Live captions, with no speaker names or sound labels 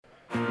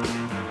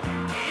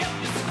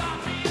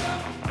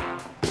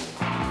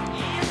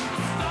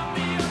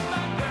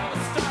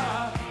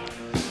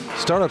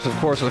Startups, of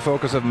course, are the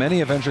focus of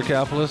many venture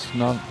capitalists,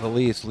 not the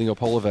least Leo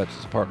Polovets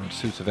is a partner at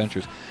Sousa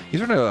Ventures. He's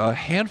written a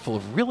handful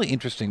of really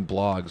interesting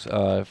blogs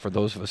for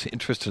those of us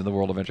interested in the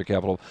world of venture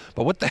capital.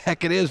 But what the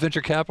heck it is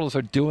venture capitalists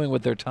are doing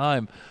with their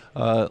time.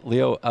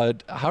 Leo,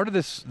 how did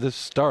this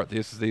start,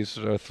 these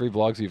three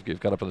blogs you've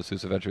got up on the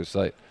Sousa Ventures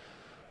site?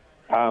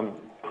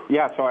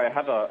 Yeah, so I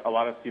had a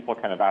lot of people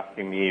kind of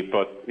asking me,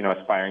 both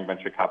aspiring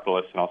venture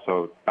capitalists and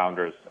also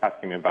founders,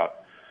 asking me about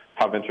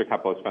how venture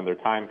capitalists spend their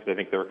time, because I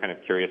think they were kind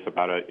of curious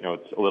about it.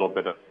 It's a little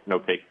bit of an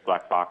opaque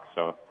black box.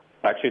 So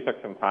I actually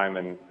took some time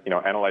and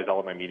analyzed all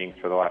of my meetings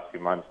for the last few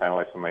months,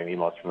 analyzed some of my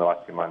emails from the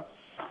last few months,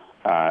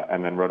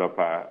 and then wrote up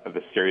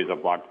this series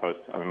of blog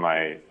posts on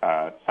my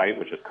site,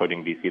 which is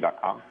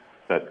codingvc.com,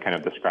 that kind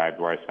of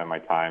described where I spend my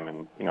time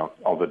and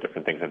all the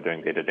different things I'm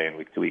doing day to day and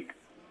week to week.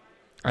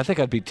 I think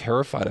I'd be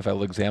terrified if I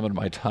examined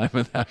my time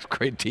in that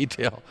great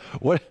detail.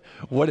 Were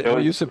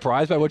you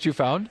surprised by what you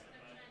found?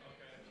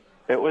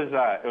 It was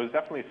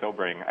definitely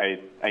sobering.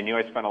 I knew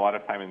I spent a lot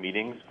of time in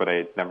meetings, but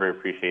I never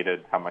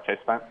appreciated how much I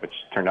spent, which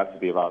turned out to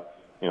be about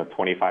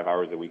 25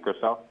 hours a week or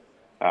so.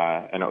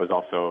 And it was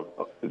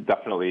also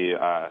definitely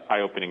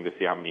eye-opening to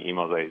see how many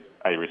emails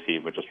I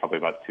received, which is probably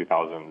about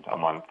 2,000 a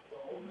month.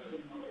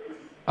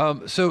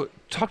 So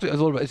talk to us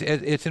a little bit.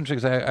 It's interesting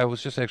because I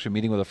was just actually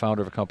meeting with a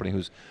founder of a company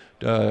who's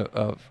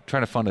trying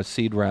to fund a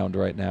seed round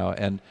right now,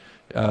 and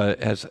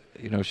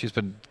she's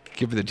been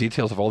giving the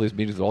details of all these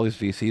meetings with all these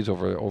VCs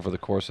over the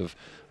course of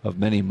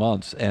many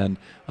months, and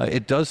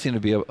it does seem to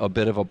be a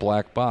bit of a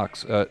black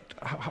box.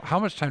 How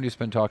much time do you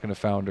spend talking to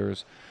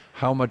founders?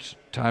 How much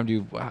time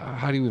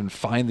how do you even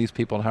find these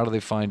people, and how do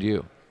they find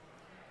you?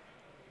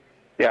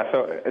 Yeah,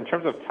 so in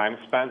terms of time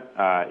spent,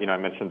 I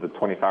mentioned the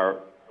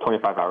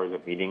 25 hours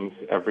of meetings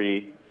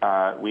every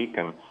week,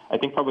 and I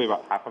think probably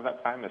about half of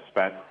that time is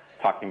spent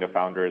talking to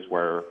founders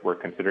where we're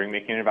considering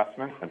making an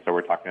investment, and so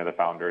we're talking to the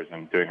founders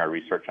and doing our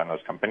research on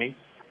those companies.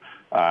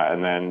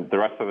 And then the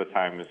rest of the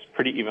time is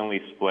pretty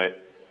evenly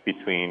split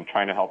between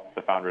trying to help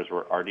the founders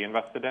we're already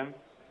invested in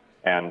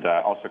and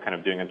also kind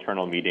of doing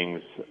internal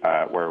meetings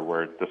where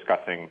we're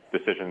discussing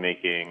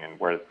decision-making and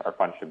where our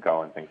fund should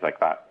go and things like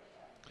that.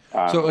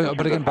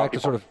 But again, back to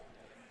sort of,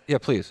 yeah,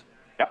 please.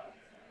 Yeah.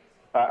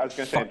 I was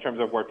going to say, in terms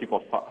of where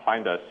people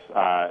find us,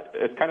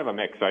 it's kind of a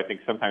mix. So I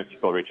think sometimes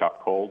people reach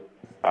out cold.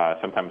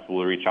 Sometimes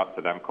we'll reach out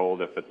to them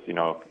cold if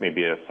it's,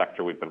 maybe a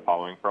sector we've been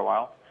following for a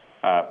while.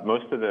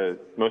 Most of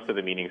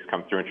the meetings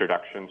come through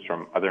introductions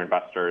from other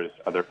investors,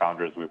 other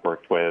founders we've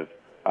worked with,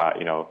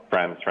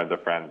 friends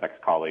of friends,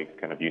 ex-colleagues,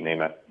 kind of you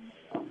name it.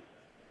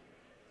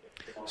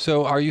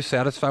 So, are you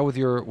satisfied with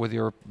your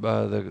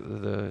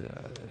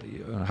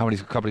how many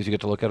companies you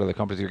get to look at, or the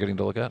companies you're getting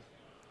to look at?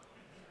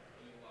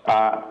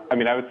 I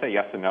would say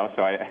yes and no.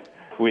 So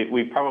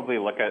we probably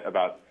look at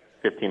about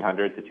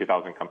 1,500 to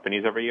 2,000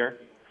 companies every year,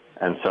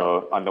 and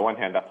so on the one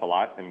hand that's a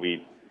lot, and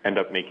we end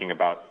up making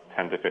about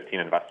 10 to 15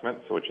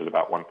 investments, which is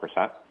about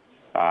 1%.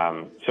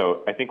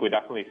 So I think we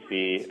definitely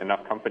see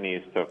enough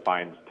companies to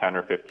find 10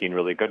 or 15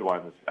 really good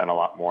ones, and a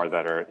lot more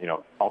that are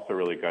also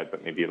really good,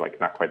 but maybe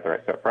not quite the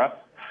right fit for us.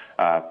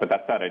 But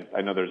that said,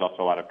 I know there's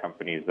also a lot of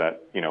companies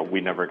that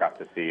we never got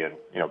to see, and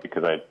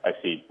because I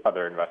see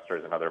other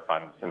investors and other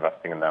funds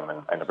investing in them,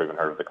 and I never even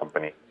heard of the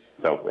company.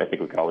 So I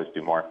think we could always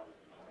do more.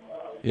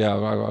 Yeah,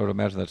 I would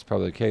imagine that's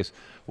probably the case.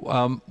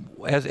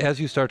 As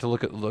you start to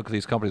look at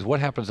these companies, what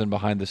happens then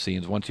behind the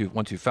scenes? Once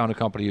you've found a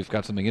company, you've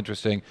got something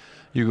interesting,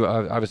 you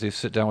obviously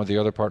sit down with the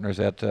other partners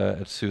at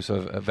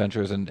Sousa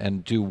Ventures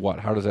and do what?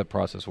 How does that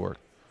process work?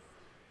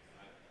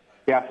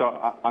 Yeah, so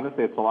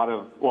honestly, it's a lot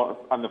of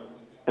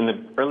in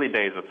the early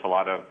days, it's a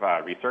lot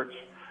of research.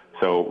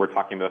 So we're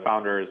talking to the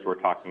founders, we're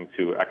talking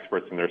to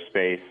experts in their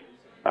space.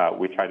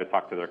 We try to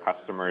talk to their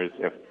customers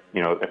if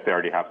they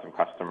already have some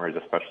customers,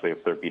 especially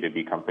if they're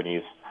B2B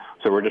companies.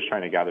 So we're just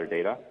trying to gather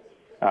data.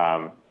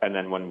 And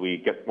then when we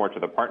get more to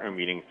the partner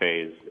meeting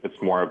phase,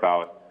 it's more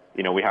about,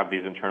 we have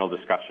these internal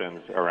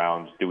discussions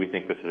around, do we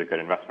think this is a good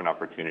investment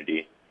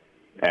opportunity?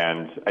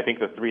 And I think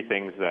the three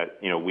things that,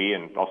 we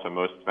and also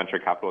most venture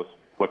capitalists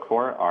look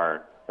for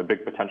are a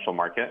big potential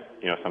market,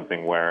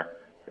 something where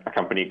a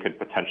company could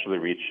potentially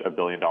reach $1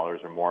 billion or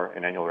more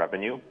in annual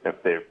revenue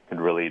if they could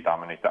really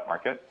dominate that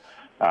market.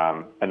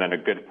 And then a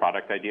good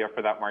product idea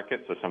for that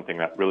market, so something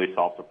that really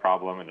solves a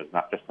problem and is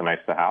not just a nice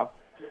to have.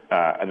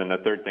 And then the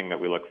third thing that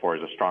we look for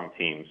is a strong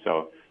team.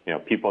 So,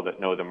 people that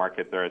know the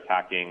market they're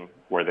attacking,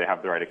 where they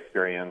have the right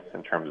experience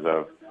in terms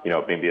of,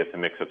 maybe it's a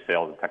mix of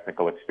sales and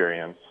technical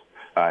experience,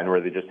 and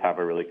where they just have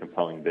a really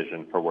compelling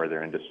vision for where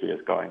their industry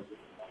is going.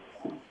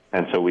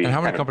 And so we. And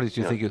how many companies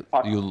do you think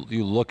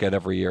you look at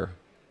every year?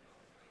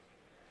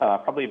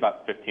 Probably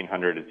about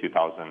 1,500 to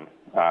 2,000.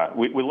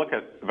 We look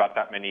at about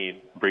that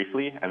many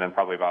briefly, and then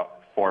probably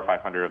about 400 or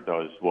 500 of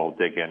those we'll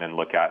dig in and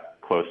look at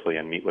closely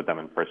and meet with them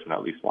in person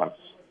at least once.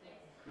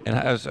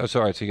 And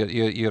sorry, so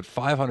you get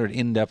 500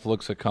 in-depth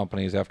looks at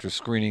companies after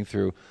screening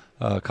through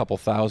a couple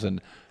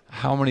thousand.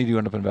 How many do you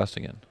end up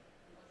investing in?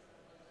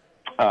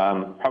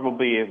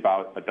 Probably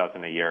about a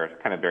dozen a year.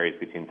 It kind of varies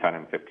between 10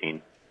 and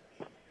 15.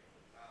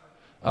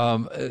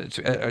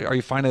 Are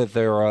you finding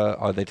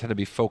that they tend to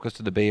be focused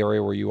in the Bay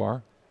Area where you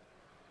are?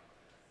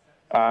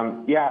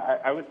 Yeah,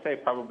 I would say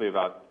probably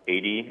about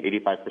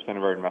 85%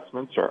 of our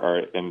investments are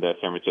in the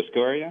San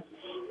Francisco area.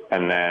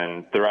 And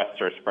then the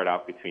rest are spread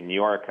out between New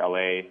York,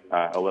 LA,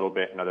 a little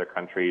bit in other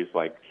countries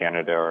like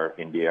Canada or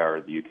India or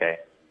the UK.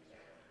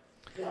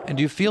 And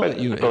do you feel that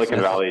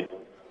Silicon Valley...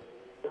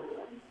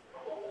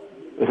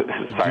 Do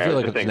you feel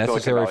like it's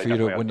necessary for you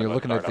to, when you're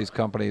looking at these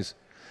companies,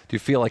 do you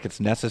feel like it's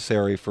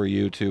necessary for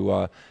you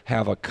to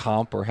have a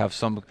comp or have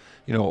some,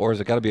 or has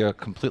it got to be a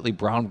completely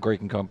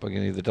groundbreaking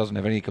company that doesn't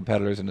have any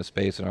competitors in the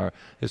space and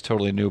is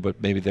totally new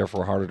but maybe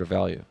therefore harder to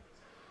value?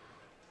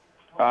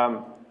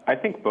 I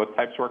think both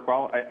types work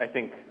well. I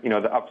think,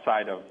 the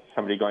upside of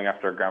somebody going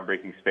after a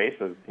groundbreaking space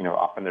is,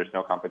 often there's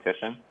no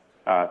competition.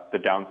 The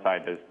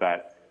downside is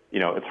that,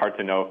 it's hard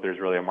to know if there's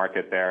really a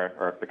market there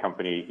or if the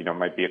company,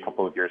 might be a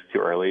couple of years too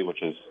early,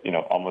 which is,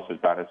 almost as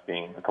bad as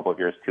being a couple of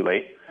years too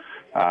late.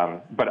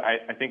 But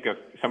I think if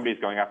somebody's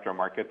going after a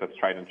market that's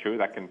tried and true,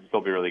 that can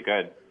still be really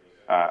good.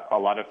 A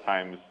lot of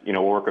times,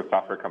 we'll work with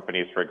software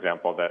companies, for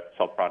example, that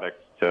sell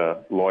products to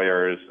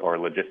lawyers or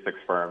logistics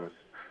firms.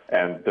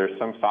 And there's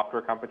some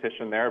software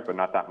competition there, but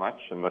not that much.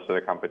 And most of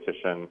the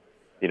competition,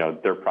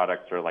 their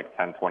products are like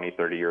 10, 20,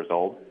 30 years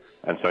old.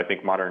 And so I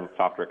think modern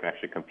software can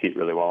actually compete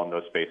really well in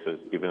those spaces,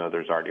 even though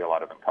there's already a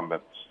lot of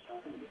incumbents.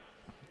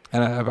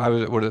 And I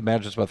would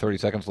imagine it's about 30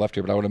 seconds left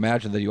here, but I would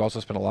imagine that you also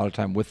spend a lot of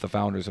time with the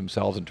founders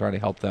themselves and trying to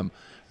help them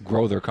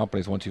grow their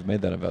companies once you've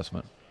made that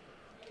investment.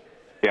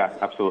 Yeah,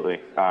 absolutely.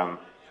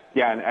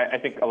 And I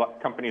think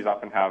companies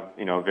often have,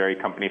 very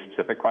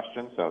company-specific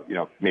questions. So,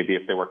 maybe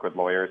if they work with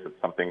lawyers,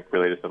 it's something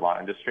related to the law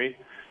industry.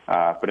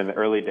 But in the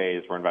early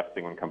days, we're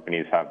investing when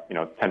companies have,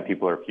 10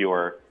 people or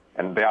fewer,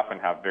 and they often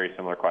have very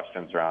similar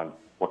questions around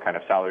what kind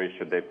of salaries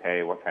should they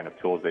pay, what kind of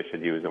tools they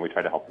should use, and we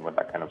try to help them with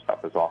that kind of stuff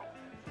as well.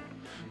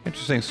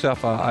 Interesting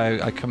stuff.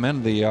 I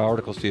commend the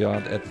articles to you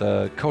at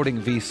the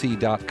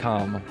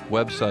codingvc.com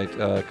website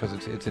because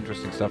it's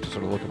interesting stuff to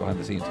sort of look at behind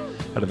the scenes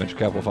at a venture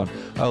capital fund.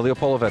 Leo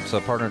Polovets,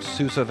 partner at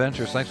Sousa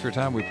Ventures. Thanks for your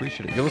time. We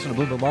appreciate it. You're listening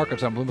to Bloomberg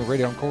Markets on Bloomberg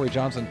Radio. I'm Cory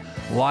Johnson,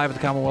 live at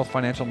the Commonwealth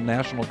Financial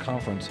National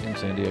Conference in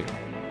San Diego.